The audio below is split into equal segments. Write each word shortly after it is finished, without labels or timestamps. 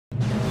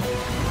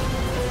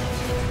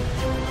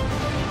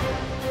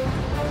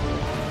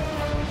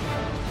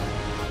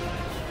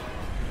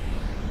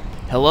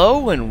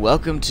Hello and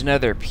welcome to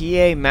another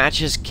PA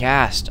Matches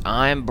cast.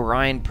 I'm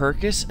Brian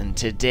Perkis, and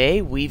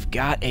today we've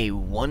got a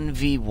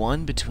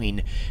 1v1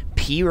 between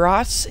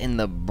pRotz in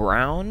the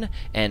brown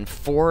and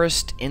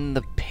foerest in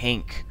the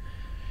pink.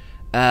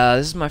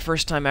 This is my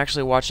first time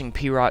actually watching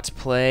pRotz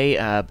play.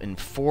 In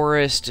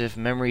foerest, if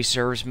memory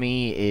serves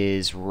me,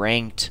 is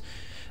ranked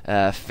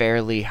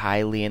fairly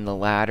highly in the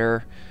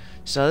ladder.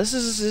 So this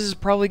is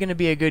probably going to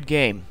be a good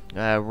game.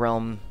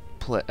 Realm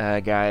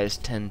guys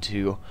tend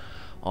to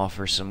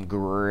offer some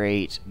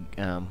great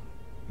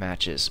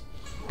matches.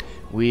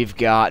 We've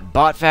got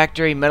Bot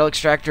Factory, Metal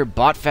Extractor,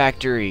 Bot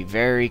Factory.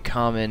 Very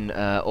common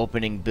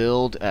opening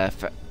build.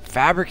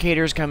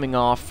 Fabricators coming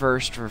off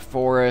first for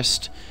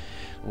foerest,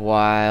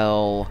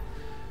 while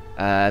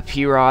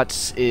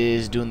pRotz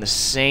is doing the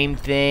same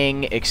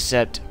thing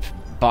except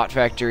Bot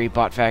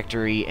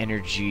Factory,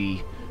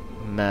 Energy,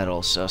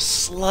 Metal. So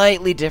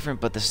slightly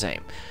different but the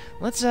same.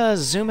 Let's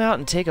zoom out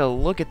and take a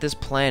look at this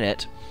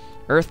planet.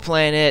 Earth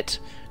planet,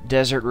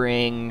 desert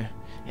ring,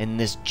 and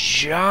this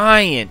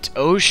giant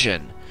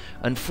ocean.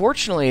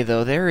 Unfortunately,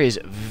 though, there is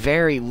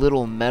very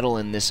little metal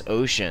in this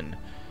ocean.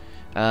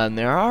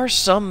 There are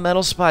some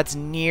metal spots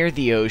near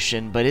the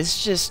ocean, but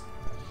it's just...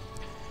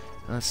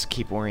 Let's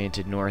keep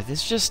oriented north.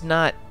 It's just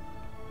not...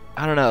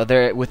 I don't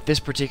know. With this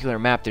particular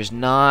map, there's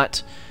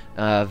not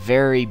a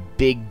very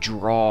big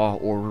draw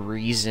or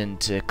reason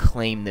to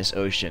claim this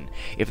ocean.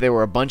 If there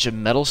were a bunch of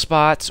metal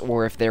spots,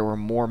 or if there were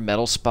more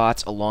metal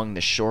spots along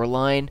the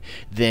shoreline,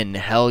 then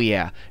hell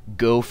yeah,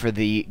 go for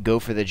the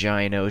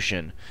giant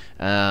ocean.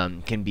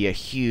 Can be a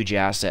huge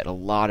asset, a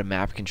lot of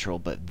map control.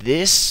 But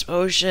this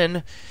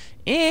ocean,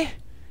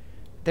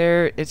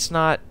 it's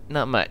not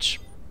much.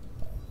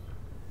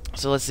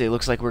 So let's see. It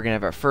looks like we're gonna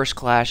have our first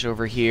clash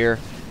over here,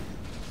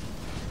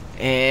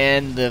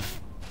 and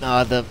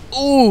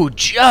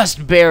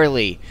just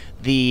barely,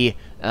 the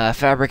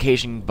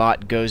fabrication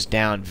bot goes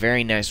down.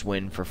 Very nice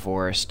win for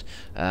foerest.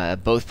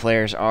 Both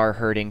players are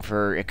hurting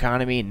for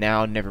economy.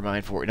 Now, never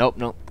mind for...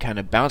 Nope, kind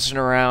of bouncing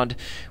around,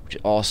 which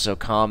is also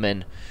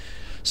common.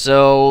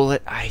 So,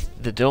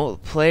 the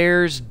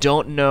players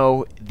don't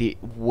know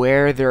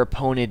where their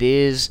opponent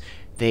is.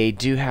 They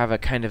do have a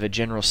kind of a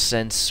general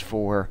sense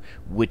for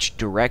which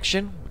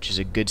direction, which is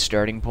a good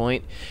starting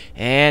point.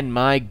 And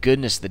my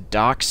goodness, the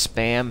dock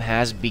spam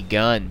has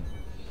begun.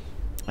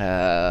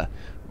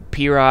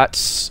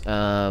 pRotz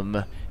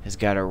has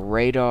got a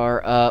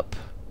radar up.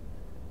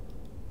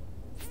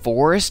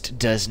 Foerest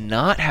does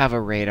not have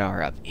a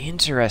radar up.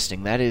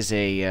 Interesting. That's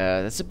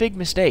a big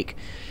mistake.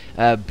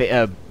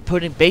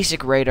 Putting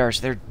basic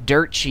radars, they're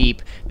dirt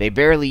cheap. They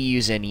barely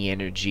use any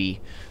energy.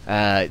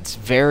 It's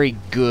very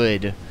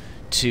good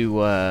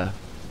to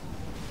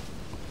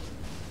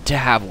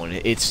have one.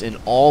 It's an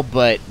all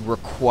but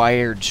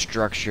required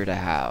structure to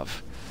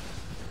have.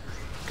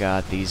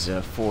 Got these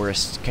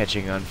forests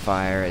catching on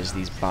fire as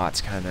these bots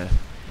kind of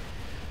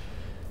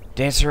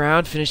dance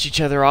around, finish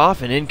each other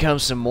off, and in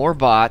comes some more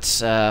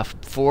bots.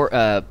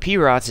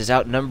 pRotz is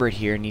outnumbered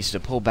here, needs to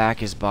pull back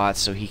his bots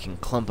so he can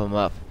clump them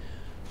up.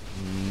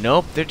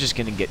 Nope, they're just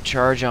going to get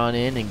charge on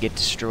in and get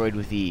destroyed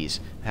with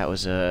ease. That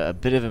was a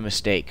bit of a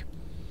mistake.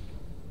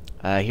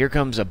 Here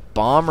comes a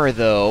bomber,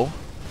 though.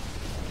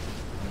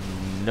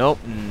 Nope,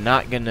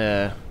 not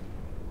gonna...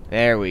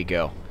 There we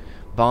go.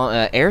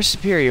 Air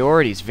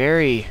superiority is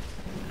very...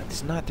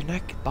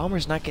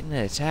 Bomber's not getting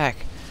an attack.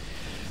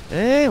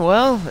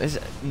 Well, it's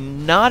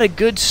not a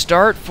good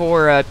start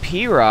for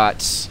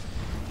pRotz.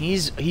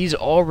 He's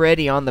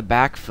already on the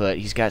back foot.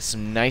 He's got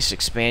some nice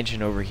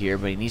expansion over here,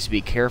 but he needs to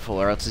be careful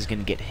or else he's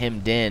gonna get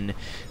hemmed in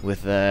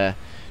with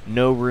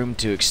no room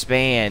to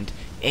expand.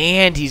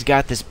 And he's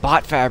got this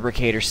bot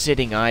fabricator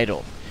sitting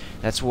idle.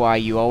 That's why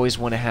you always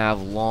want to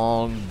have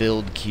long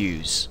build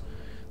queues.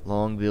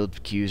 Long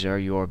build queues are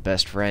your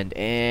best friend.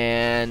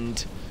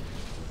 And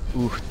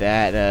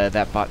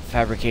that bot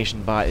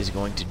fabrication bot is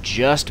going to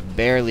just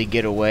barely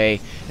get away.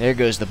 There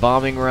goes the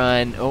bombing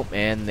run. Oh,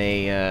 and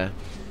they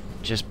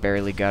just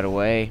barely got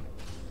away.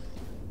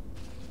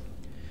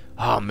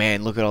 Oh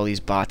man, look at all these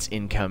bots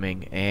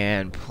incoming,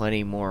 and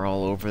plenty more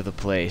all over the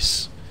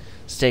place.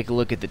 Let's take a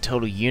look at the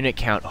total unit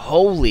count.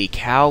 Holy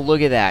cow,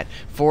 look at that.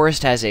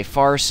 Foerest has a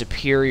far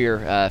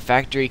superior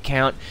factory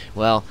count.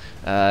 Well,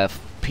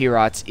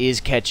 pRotz is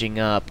catching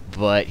up,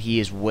 but he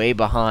is way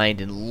behind,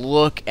 and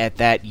look at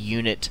that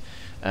unit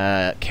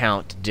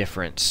count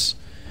difference.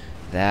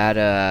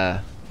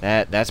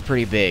 That's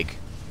pretty big.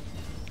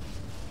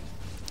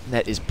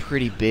 That is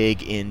pretty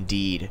big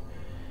indeed.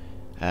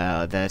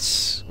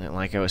 That's,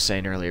 like I was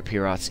saying earlier,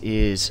 pRotz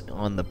is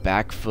on the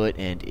back foot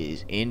and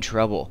is in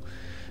trouble.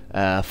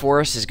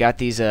 Foerest has got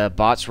these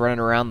bots running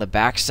around the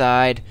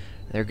backside.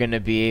 They're going to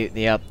be...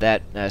 Yep,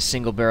 that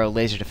single-barrel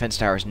laser defense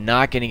tower is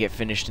not going to get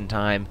finished in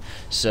time,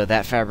 so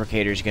that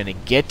fabricator is going to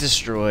get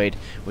destroyed,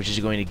 which is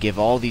going to give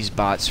all these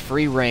bots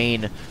free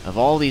reign of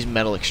all these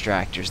metal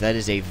extractors. That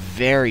is a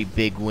very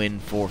big win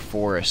for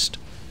foerest.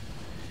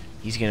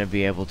 He's going to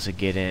be able to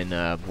get in,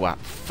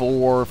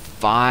 4,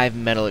 5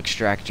 metal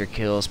extractor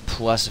kills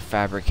plus a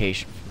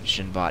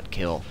fabrication bot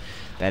kill.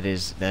 That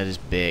is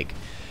big.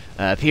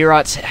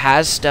 pRotz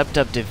has stepped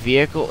up to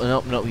vehicle.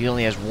 No, he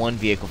only has one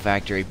vehicle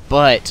factory,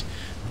 but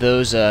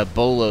those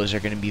bolos are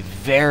going to be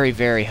very,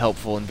 very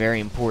helpful and very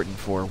important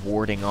for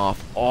warding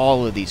off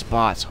all of these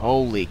bots.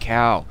 Holy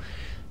cow.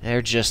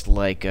 They're just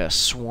like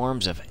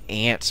swarms of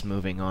ants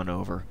moving on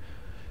over.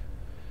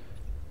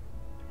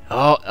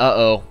 Oh,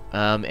 uh-oh.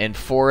 And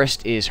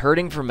foerest is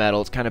hurting for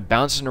metal. It's kind of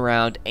bouncing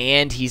around,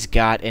 and he's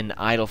got an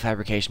idle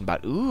fabrication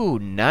bot. Ooh,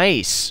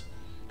 nice.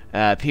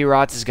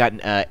 pRotz has got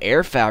an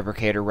air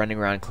fabricator running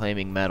around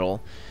claiming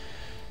metal.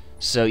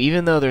 So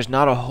even though there's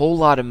not a whole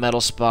lot of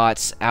metal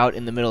spots out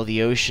in the middle of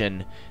the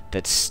ocean,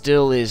 that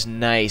still is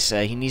nice.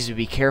 He needs to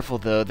be careful,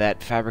 though.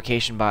 That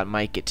fabrication bot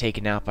might get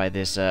taken out by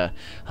this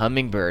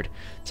hummingbird.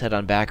 Let's head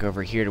on back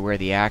over here to where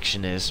the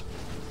action is.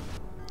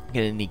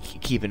 Gonna need to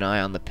keep an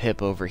eye on the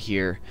pip over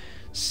here.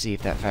 See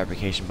if that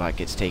fabrication bot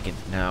gets taken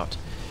out.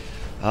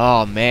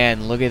 Oh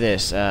man, look at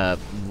this.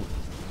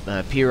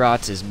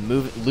 pRotz is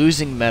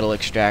losing metal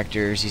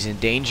extractors. He's in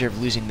danger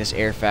of losing this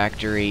air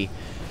factory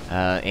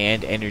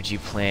and energy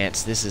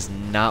plants. This is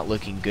not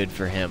looking good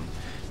for him.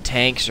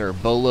 Tanks or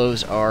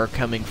bolos are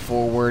coming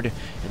forward,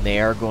 and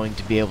they are going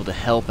to be able to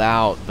help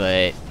out,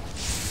 but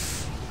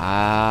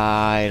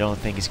I don't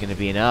think it's going to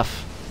be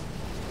enough.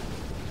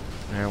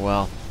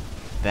 Well,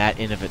 that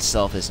in of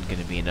itself isn't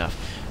going to be enough.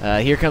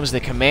 Here comes the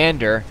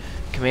commander.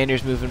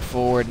 Commander's moving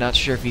forward. Not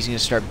sure if he's going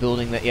to start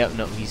building that. Yep,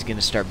 no, he's going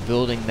to start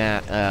building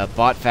that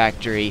bot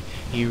factory.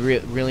 He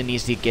really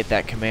needs to get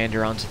that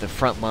commander onto the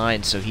front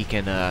line so he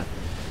can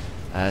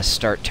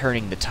start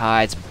turning the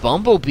tides.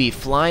 Bumblebee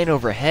flying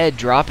overhead,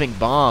 dropping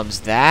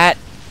bombs. That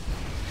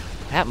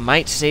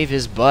might save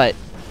his butt.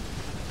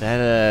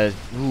 That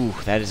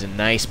is a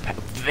nice,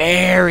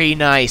 very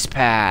nice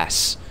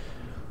pass.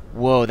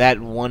 Whoa, that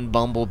one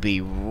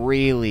bumblebee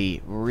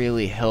really,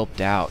 really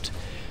helped out.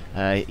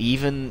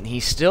 pRotz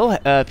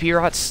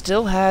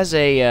still has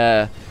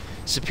a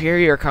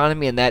superior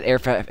economy, and that air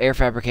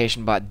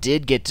fabrication bot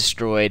did get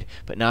destroyed,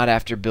 but not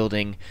after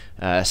building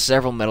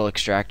several metal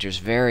extractors.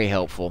 Very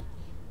helpful.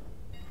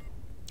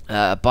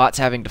 Bots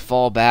having to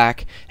fall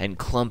back and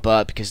clump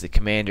up because the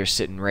commander's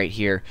sitting right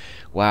here.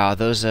 Wow,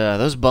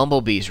 those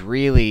bumblebees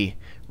really,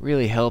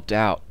 really helped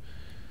out.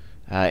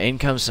 In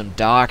comes some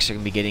docks. Are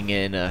going to be getting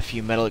in a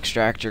few metal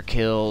extractor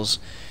kills.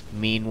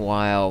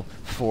 Meanwhile,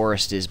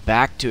 foerest is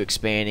back to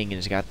expanding and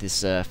has got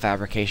this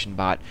fabrication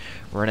bot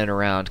running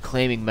around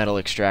claiming metal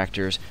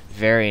extractors.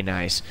 Very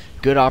nice.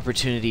 Good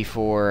opportunity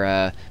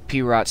for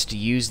pRotz to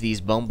use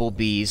these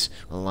bumblebees,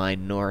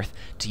 aligned north,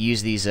 to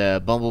use these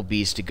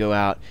bumblebees to go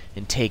out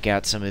and take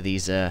out some of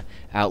these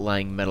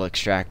outlying metal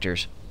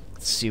extractors.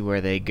 Let's see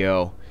where they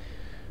go.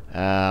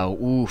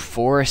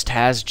 Foerest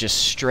has just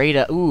straight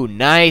up. Ooh,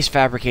 nice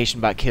fabrication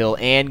bot kill,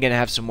 and gonna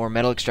have some more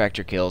metal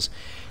extractor kills.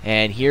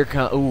 And here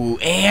come,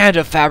 and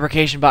a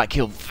fabrication bot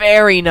kill.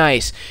 Very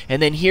nice. And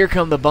then here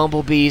come the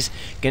bumblebees,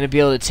 gonna be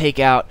able to take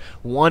out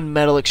one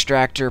metal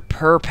extractor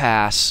per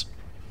pass.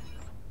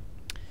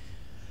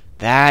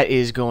 That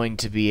is going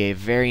to be a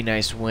very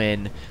nice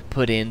win.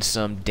 Put in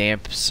some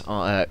damps,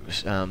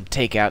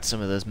 take out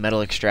some of those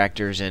metal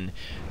extractors, and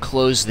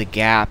close the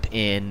gap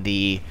in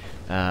the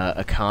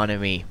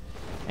economy.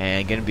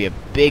 And going to be a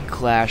big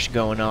clash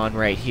going on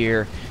right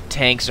here.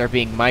 Tanks are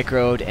being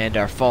microed and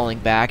are falling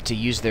back to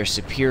use their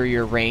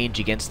superior range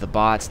against the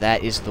bots.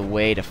 That is the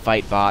way to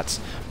fight bots.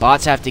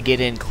 Bots have to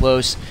get in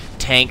close.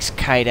 Tanks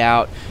kite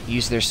out,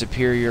 use their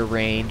superior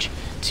range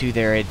to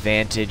their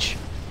advantage.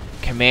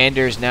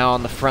 Commanders now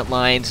on the front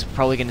lines.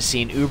 Probably going to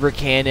see an Uber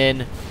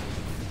Cannon.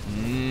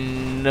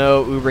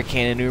 No Uber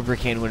Cannon. Uber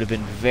Cannon would have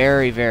been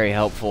very, very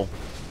helpful.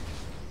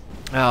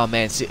 Oh,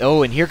 man. See,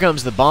 and here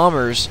comes the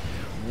bombers.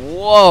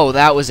 Whoa,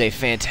 that was a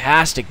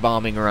fantastic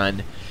bombing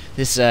run.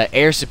 This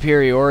air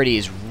superiority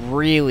is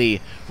really,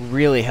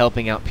 really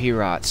helping out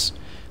pRotz.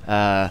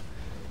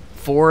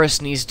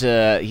 Foerest needs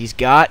to... He's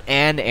got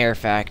an air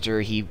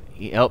factor.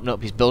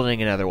 Nope, he's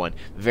building another one.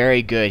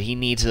 Very good. He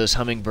needs those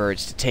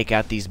hummingbirds to take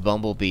out these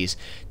bumblebees.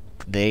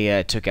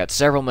 They took out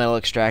several metal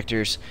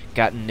extractors,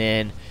 gotten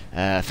in.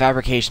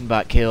 Fabrication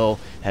bot kill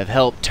have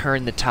helped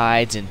turn the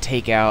tides and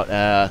take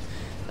out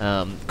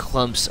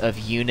clumps of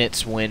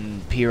units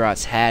when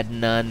pRotz had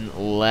none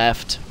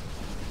left.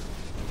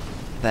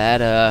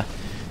 That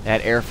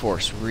Air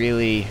Force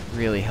really,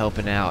 really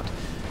helping out.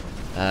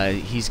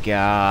 He's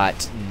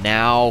got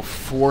now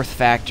 4th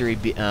factory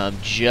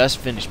just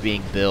finished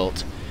being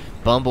built.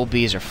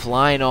 Bumblebees are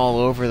flying all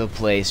over the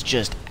place,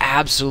 just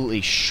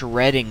absolutely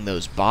shredding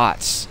those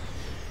bots.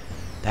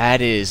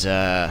 That is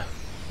that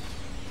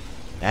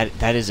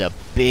is a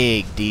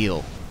big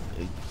deal.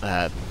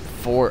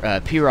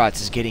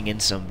 pRotz is getting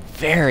in some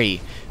very,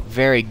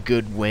 very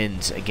good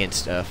wins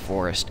against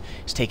foerest.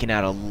 He's taken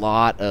out a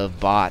lot of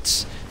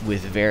bots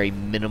with very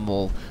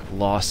minimal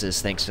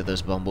losses thanks to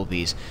those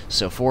bumblebees.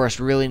 So foerest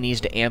really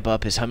needs to amp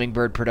up his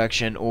hummingbird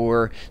production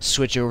or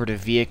switch over to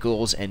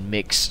vehicles and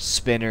mix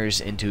spinners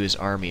into his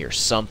army or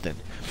something.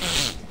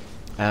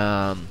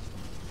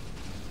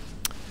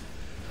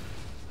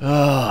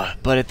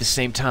 But at the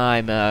same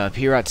time,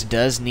 pRotz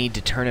does need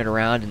to turn it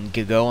around and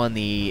go on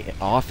the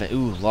offense.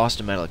 Ooh, lost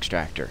a metal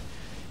extractor.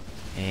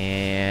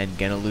 And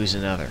gonna lose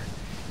another.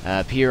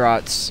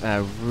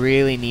 pRotz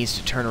really needs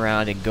to turn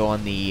around and go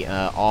on the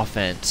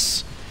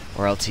offense,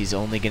 or else he's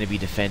only going to be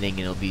defending and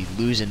he'll be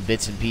losing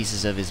bits and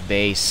pieces of his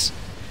base.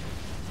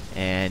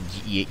 And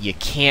you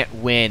can't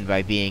win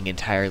by being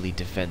entirely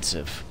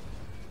defensive.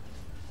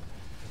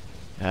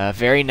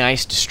 Very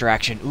nice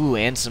distraction. Ooh,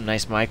 and some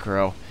nice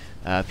micro.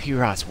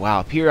 pRotz,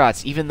 wow.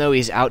 pRotz, even though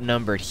he's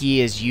outnumbered,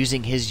 he is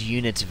using his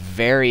units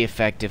very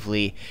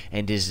effectively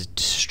and is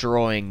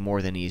destroying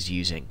more than he's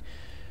using.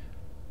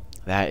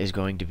 That is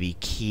going to be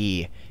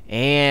key.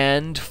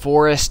 And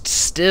foerest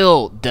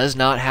still does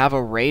not have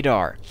a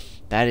radar.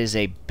 That is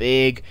a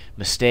big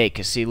mistake,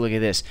 because see, look at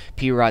this.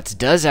 pRotz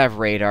does have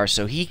radar,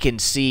 so he can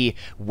see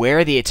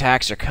where the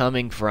attacks are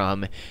coming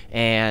from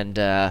and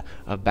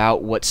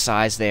about what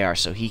size they are,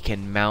 so he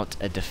can mount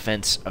a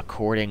defense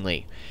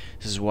accordingly.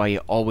 This is why you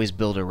always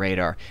build a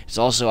radar. It's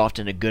also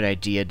often a good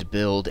idea to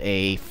build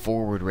a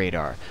forward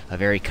radar. A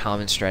very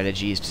common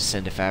strategy is to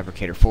send a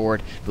fabricator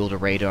forward, build a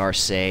radar,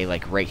 say,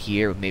 like right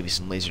here, with maybe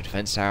some laser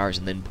defense towers,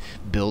 and then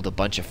build a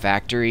bunch of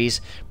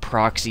factories.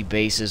 Proxy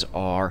bases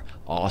are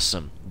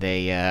awesome.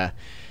 They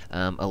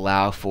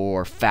allow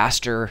for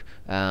faster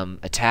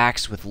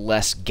attacks with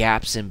less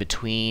gaps in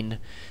between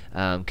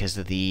because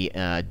of the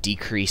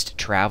decreased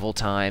travel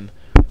time.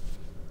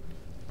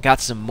 Got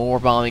some more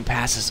bombing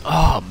passes.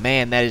 Oh,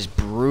 man, that is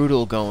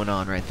brutal going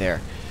on right there.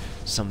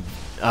 Some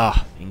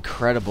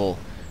incredible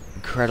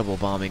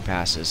bombing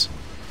passes.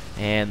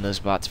 And those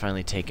bots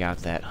finally take out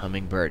that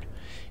hummingbird.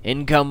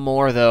 In come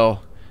more, though.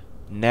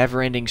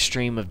 Never-ending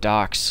stream of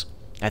docks.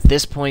 At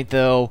this point,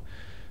 though,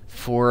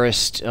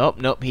 foerest... Oh,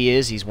 nope, he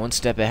is. He's one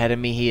step ahead of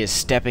me. He is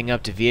stepping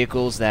up to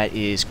vehicles. That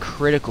is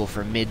critical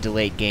for mid to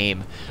late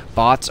game.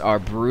 Bots are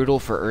brutal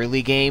for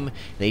early game.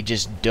 They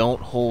just don't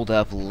hold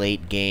up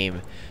late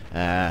game.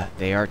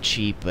 They are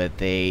cheap, but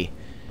they,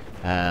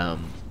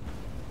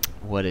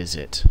 what is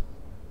it?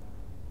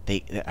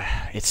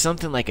 It's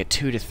something like a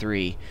 2 to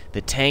 3.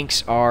 The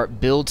tanks are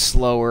build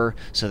slower,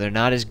 so they're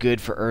not as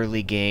good for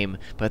early game,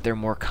 but they're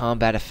more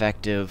combat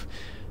effective.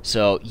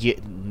 So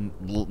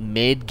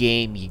mid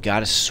game, you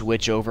gotta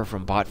switch over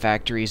from bot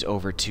factories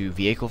over to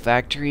vehicle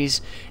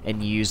factories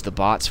and use the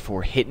bots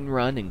for hit and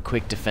run and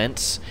quick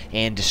defense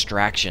and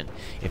distraction.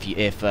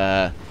 If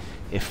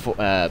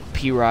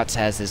pRotz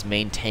has his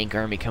main tank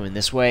army coming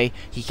this way,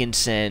 he can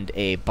send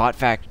a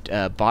bot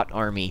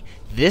army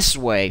this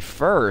way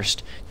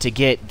first to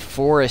get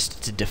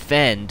foerest to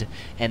defend,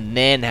 and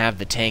then have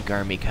the tank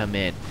army come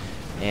in.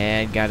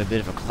 And got a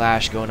bit of a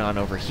clash going on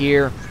over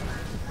here.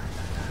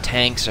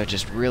 Tanks are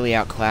just really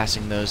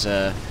outclassing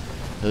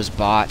those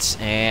bots,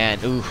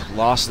 and ooh,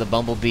 lost the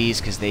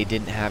bumblebees because they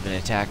didn't have an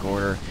attack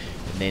order,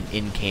 and then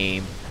in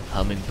came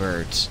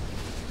hummingbirds.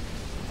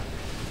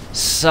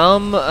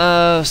 Some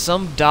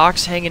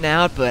docks hanging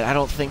out, but I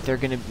don't think they're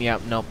gonna.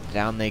 Yep, nope,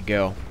 down they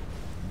go.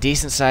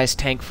 Decent sized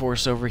tank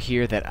force over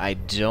here that I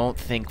don't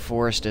think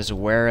foerest is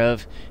aware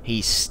of.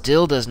 He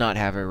still does not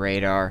have a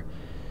radar,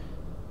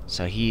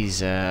 so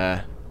he's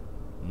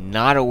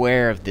not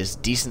aware of this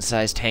decent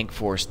sized tank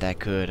force that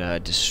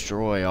could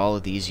destroy all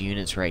of these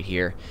units right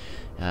here.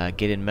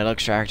 Get in metal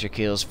extractor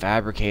kills,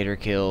 fabricator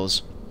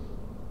kills.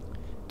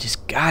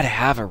 Just gotta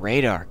have a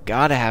radar.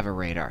 Gotta have a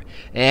radar.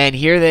 And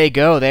here they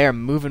go. They are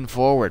moving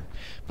forward.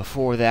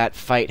 Before that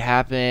fight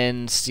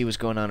happens, see what's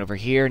going on over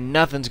here.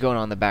 Nothing's going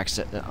on the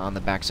backside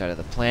of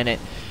the planet.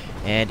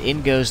 And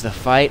in goes the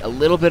fight. A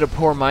little bit of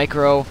poor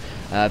micro.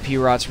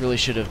 pRotz really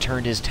should have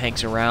turned his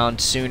tanks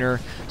around sooner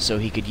so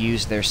he could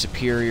use their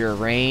superior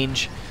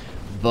range.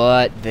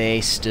 But they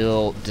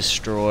still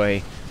destroy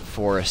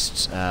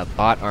foerest's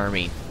bot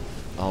army,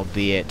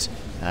 albeit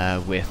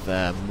with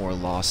more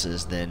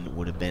losses than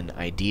would have been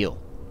ideal.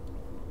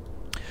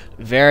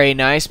 Very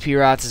nice.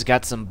 pRotz has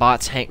got some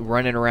bots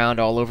running around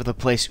all over the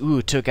place.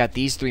 Ooh, took out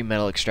these 3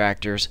 metal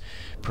extractors,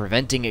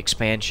 preventing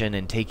expansion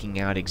and taking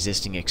out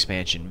existing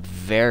expansion.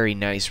 Very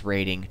nice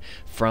rating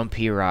from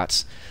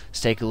pRotz. Let's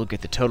take a look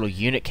at the total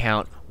unit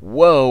count.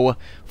 Whoa!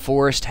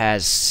 foerest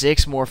has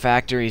 6 more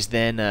factories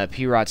than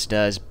pRotz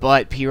does,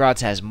 but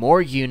pRotz has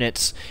more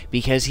units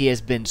because he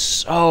has been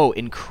so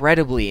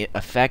incredibly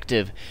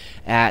effective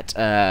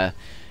at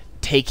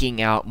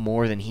taking out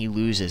more than he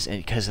loses,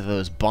 and because of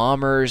those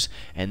bombers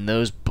and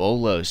those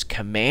bolos.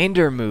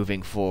 Commander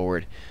moving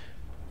forward.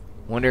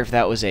 Wonder if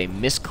that was a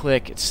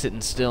misclick. It's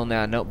sitting still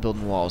now. Nope,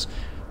 building walls.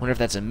 Wonder if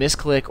that's a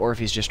misclick or if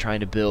he's just trying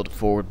to build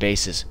forward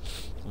bases.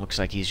 Looks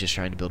like he's just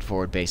trying to build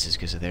forward bases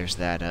because there's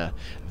that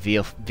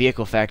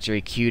vehicle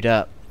factory queued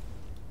up.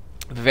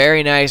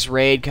 Very nice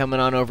raid coming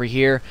on over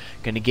here.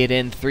 Gonna get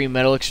in 3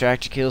 metal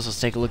extractor kills. Let's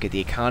take a look at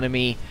the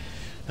economy.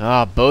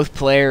 Both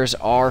players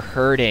are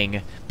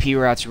hurting.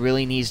 pRotz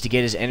really needs to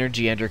get his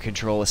energy under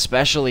control,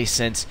 especially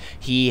since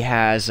he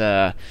has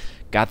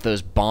got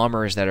those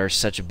bombers that are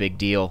such a big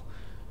deal.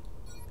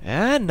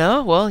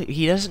 No, well,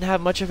 he doesn't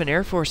have much of an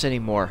air force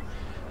anymore.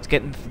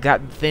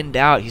 gotten thinned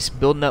out. He's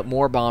building up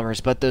more bombers,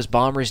 but those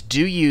bombers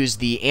do use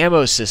the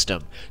ammo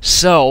system.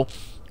 So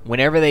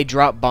whenever they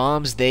drop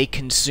bombs, they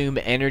consume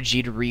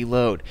energy to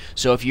reload.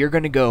 So if you're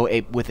going to go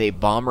with a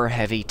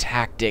bomber-heavy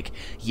tactic,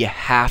 you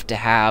have to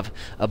have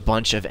a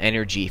bunch of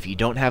energy. If you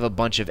don't have a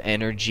bunch of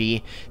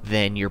energy,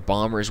 then your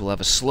bombers will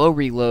have a slow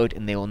reload,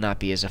 and they will not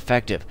be as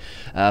effective.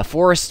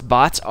 Forest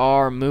bots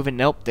are moving.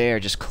 Nope, they are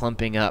just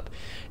clumping up.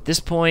 At this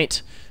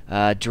point,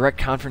 direct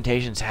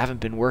confrontations haven't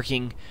been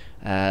working.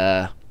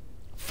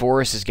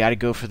 Foerest has got to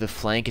go for the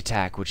flank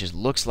attack, which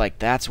looks like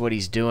that's what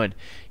he's doing.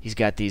 He's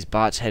got these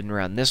bots heading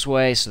around this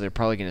way, so they're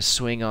probably going to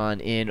swing on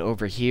in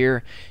over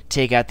here,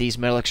 take out these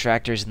metal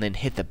extractors, and then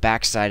hit the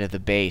backside of the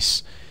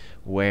base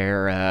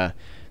where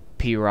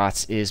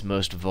pRotz is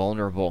most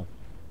vulnerable.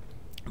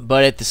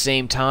 But at the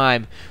same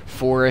time,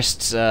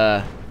 Forest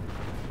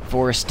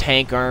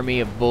tank army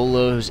of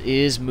Bolos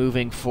is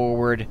moving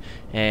forward,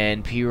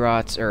 and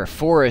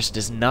Forest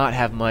does not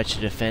have much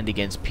to defend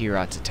against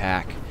pRotz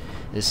attack.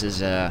 This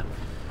is a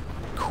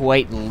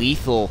quite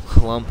lethal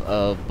clump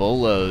of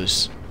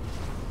Bolos,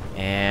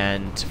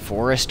 and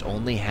Forest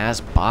only has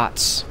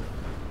bots.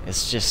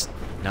 It's just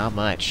not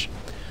much.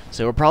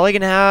 So we're probably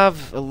going to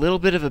have a little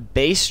bit of a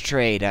base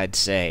trade, I'd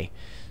say.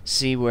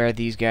 See where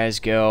these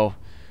guys go.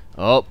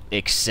 Oh,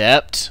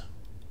 except...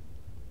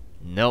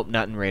 Nope,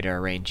 not in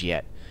radar range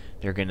yet.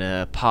 They're going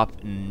to pop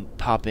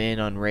in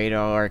on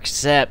radar,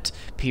 except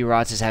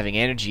pRotz is having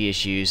energy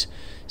issues,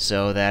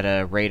 so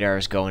that radar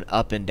is going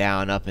up and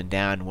down, up and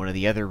down. One of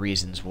the other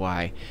reasons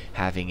why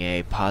having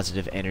a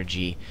positive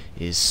energy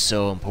is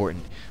so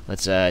important.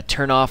 Let's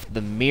turn off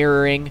the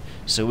mirroring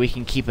so we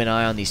can keep an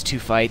eye on these two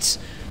fights.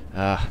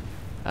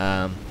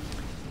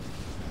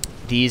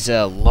 These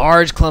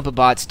large clump of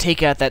bots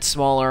take out that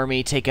small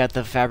army, take out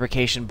the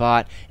fabrication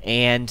bot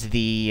and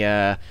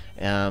the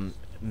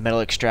metal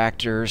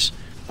extractors.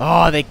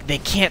 Oh, they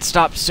can't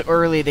stop so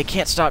early. They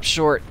can't stop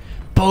short.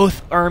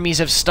 Both armies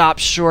have stopped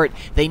short.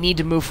 They need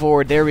to move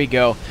forward. There we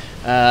go.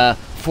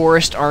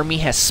 Forest army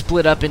has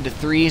split up into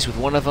threes, with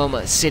one of them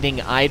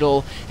sitting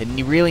idle, and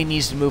he really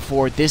needs to move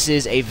forward. This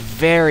is a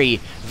very,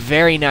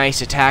 very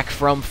nice attack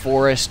from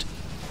Forest,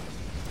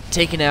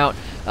 taking out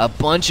a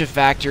bunch of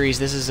factories.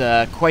 This is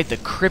quite the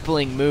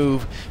crippling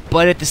move,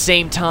 but at the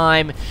same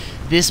time,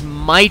 this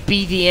might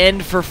be the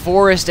end for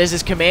Forest, as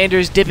his commander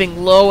is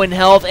dipping low in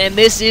health, and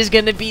this is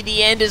going to be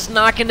the end. Is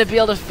not going to be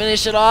able to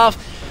finish it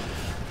off.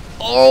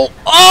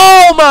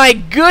 Oh my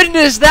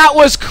goodness, that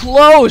was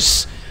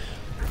close!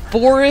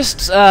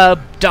 Forest's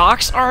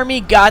Doc's army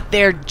got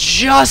there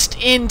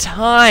just in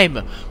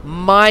time.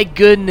 My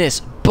goodness.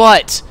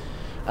 But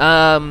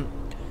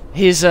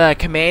his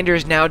commander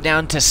is now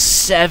down to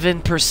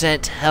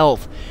 7%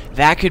 health.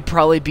 That could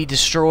probably be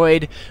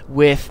destroyed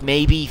with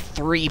maybe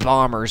 3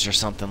 bombers or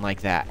something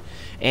like that.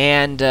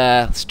 And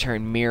let's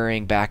turn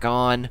mirroring back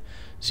on.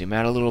 Zoom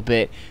out a little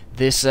bit.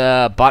 This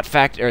the bot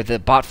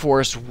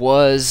forest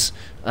was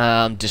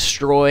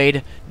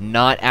destroyed,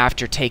 not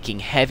after taking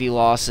heavy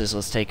losses.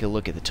 Let's take a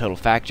look at the total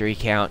factory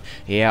count.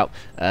 Yeah,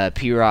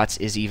 pRotz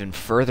is even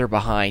further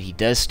behind. He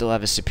does still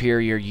have a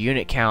superior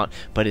unit count,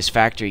 but his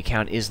factory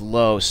count is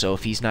low, so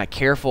if he's not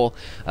careful,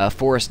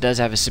 Forest does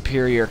have a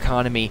superior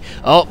economy.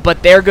 Oh,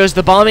 but there goes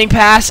the bombing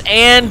pass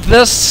and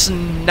the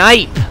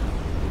snipe.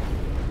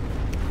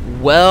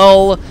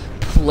 Well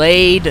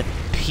played,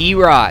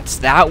 pRotz.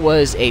 That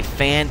was a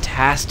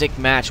fantastic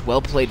match.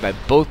 Well played by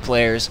both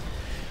players.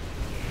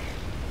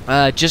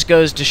 Just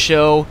goes to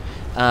show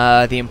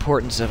the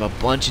importance of a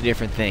bunch of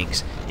different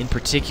things. In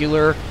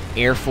particular,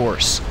 Air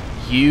Force.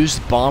 Use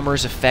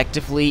bombers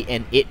effectively,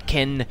 and it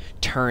can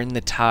turn the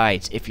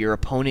tides. If your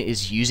opponent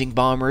is using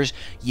bombers,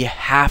 you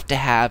have to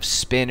have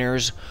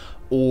spinners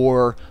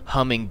or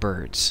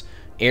hummingbirds.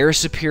 Air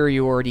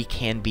superiority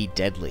can be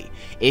deadly.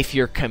 If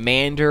your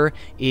commander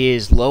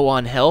is low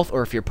on health,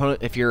 or if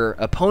your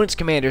opponent's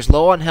commander is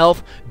low on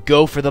health,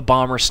 go for the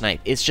bomber snipe.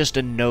 It's just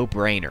a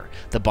no-brainer.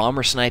 The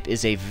bomber snipe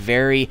is a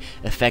very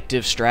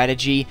effective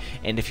strategy,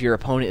 and if your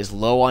opponent is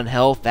low on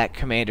health, that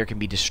commander can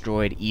be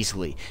destroyed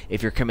easily.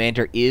 If your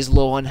commander is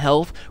low on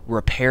health,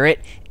 repair it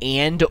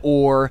and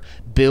or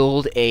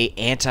build a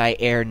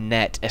anti-air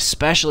net,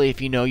 especially if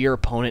you know your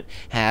opponent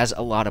has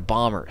a lot of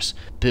bombers.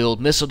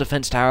 Build missile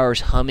defense towers,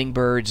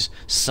 hummingbirds,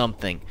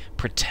 something.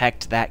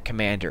 Protect that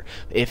commander.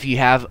 If you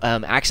have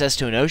access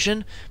to an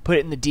ocean, put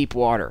it in the deep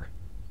water.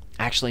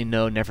 Actually,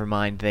 no, never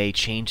mind. They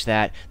changed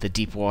that. The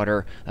deep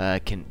water,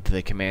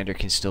 the commander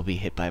can still be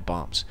hit by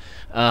bombs.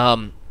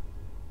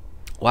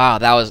 Wow,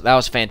 that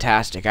was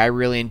fantastic. I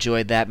really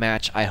enjoyed that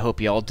match. I hope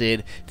y'all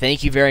did.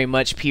 Thank you very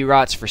much,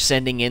 pRotz, for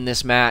sending in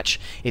this match.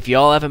 If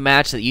y'all have a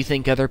match that you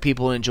think other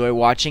people enjoy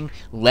watching,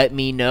 let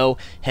me know.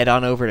 Head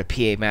on over to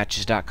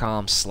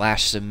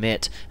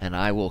pamatches.com/submit, and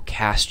I will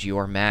cast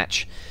your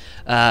match.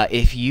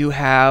 If you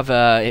have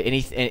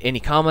any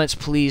comments,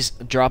 please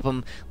drop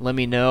them. Let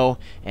me know,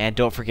 and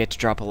don't forget to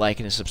drop a like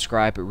and a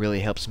subscribe. It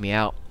really helps me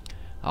out.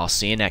 I'll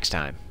see you next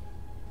time.